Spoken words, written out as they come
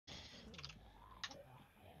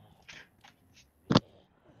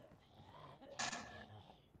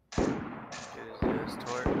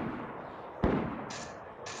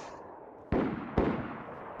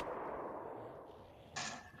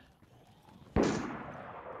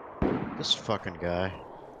This fucking guy.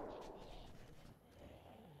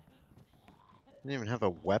 Didn't even have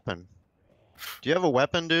a weapon. Do you have a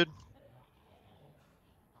weapon, dude?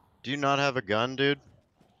 Do you not have a gun, dude?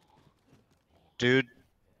 Dude.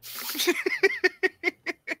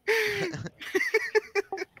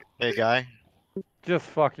 Hey, guy. Just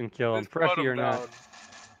fucking kill him, freshie or not.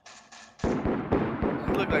 You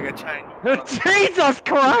look like a Chinese. Jesus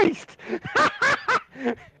Christ!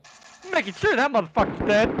 I'm making sure that motherfucker's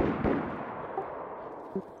dead.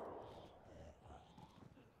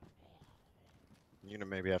 You're gonna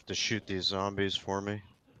maybe have to shoot these zombies for me.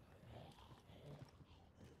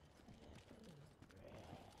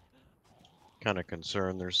 Kind of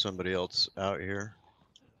concerned there's somebody else out here.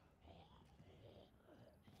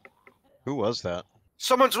 Who was that?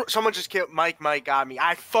 Someone just killed Mike got me.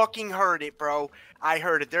 I fucking heard it, bro. I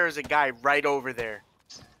heard it. There is a guy right over there.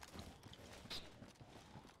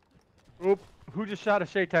 Oop, who just shot a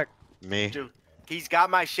Shaytek? Me. Dude, he's got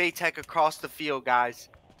my Shaytek across the field, guys.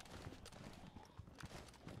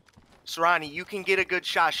 Serrani, you can get a good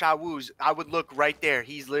shot. chawullz, I would look right there.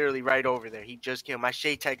 He's literally right over there. He just killed. My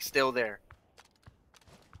Shaytek's still there.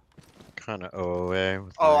 Kind of OOA.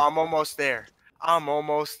 Oh, I'm almost there. I'm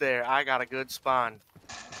almost there. I got a good spawn.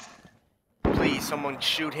 Please, someone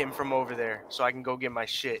shoot him from over there so I can go get my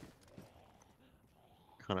shit.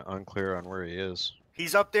 Kind of unclear on where he is.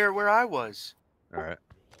 He's up there where I was. Alright.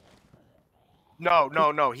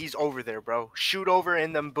 No. He's over there, bro. Shoot over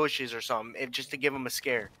in them bushes or something, just to give him a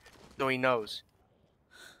scare, so he knows.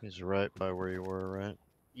 He's right by where you were, right?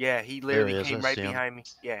 Yeah, he literally came right I see him. behind me.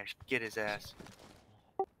 Yeah, get his ass.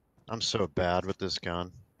 I'm so bad with this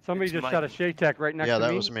gun. Somebody It's just Mike. shot a Shaytek right next to me. Yeah,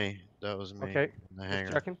 that was me. That was me. Okay, In the just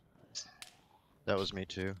hangar. checking. That was me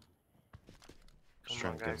too. Just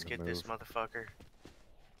Come on, trying to guys, get him get to this move. motherfucker.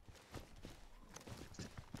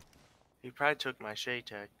 He probably took my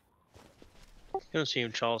Shaytek. You don't see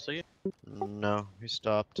him, Charles, do you? No, he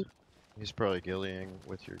stopped. He's probably ghillying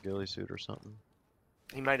with your ghillie suit or something.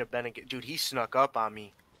 He might have been a dude. He snuck up on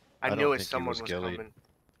me. I don't knew it. think he Someone was was ghillied. coming.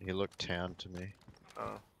 He looked tan to me.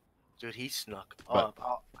 Oh, dude, he snuck But- up.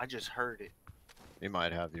 Oh, I just heard it. He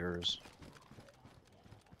might have yours.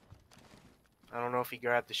 I don't know if he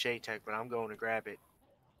grabbed the Shaytek, but I'm going to grab it.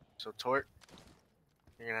 So Tort,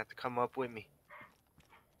 you're gonna have to come up with me.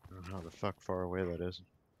 I don't know how the fuck far away that is.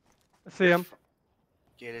 I see him.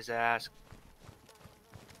 Get his ass.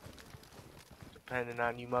 Depending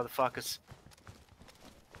on you motherfuckers.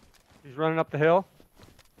 He's running up the hill.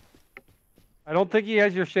 I don't think he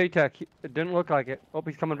has your Shaytek. It didn't look like it. Oh,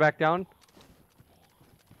 he's coming back down.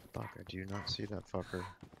 Fuck, I do not see that fucker.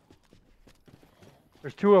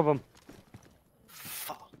 There's two of them.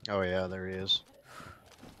 Fuck. Oh yeah, there he is.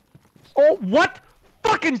 Oh, what?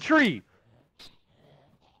 Fucking tree!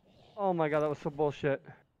 Oh my god, that was so bullshit.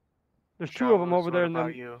 There's two of them over there, and What then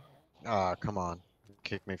about you? Ah, come on.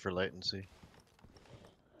 Kick me for latency.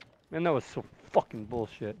 man, that was so fucking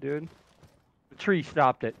bullshit, dude. The tree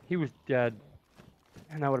stopped it. He was dead,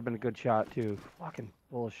 and that would have been a good shot too. Fucking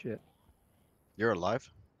bullshit. You're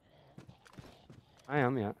alive? I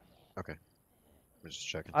am, yeah. Okay. I'm just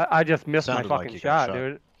checking. I just missed my Sounded like fucking you got shot, shot.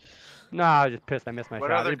 dude. Nah, I was just pissed. I missed my What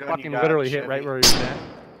shot. other It gun you fucking got, literally hit Chevy? right where he was at.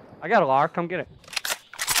 I got a lock. Come get it.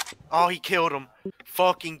 Oh, he killed him.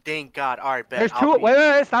 Fucking thank God. All right, bet. There's I'll two. be-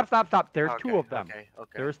 Wait, stop. There's Okay, two of them. Okay.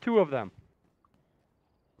 There's two of them.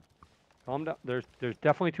 Calm down. There's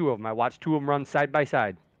definitely two of them. I watched two of them run side by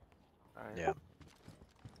side. All right. Yeah.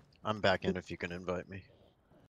 I'm back in if you can invite me.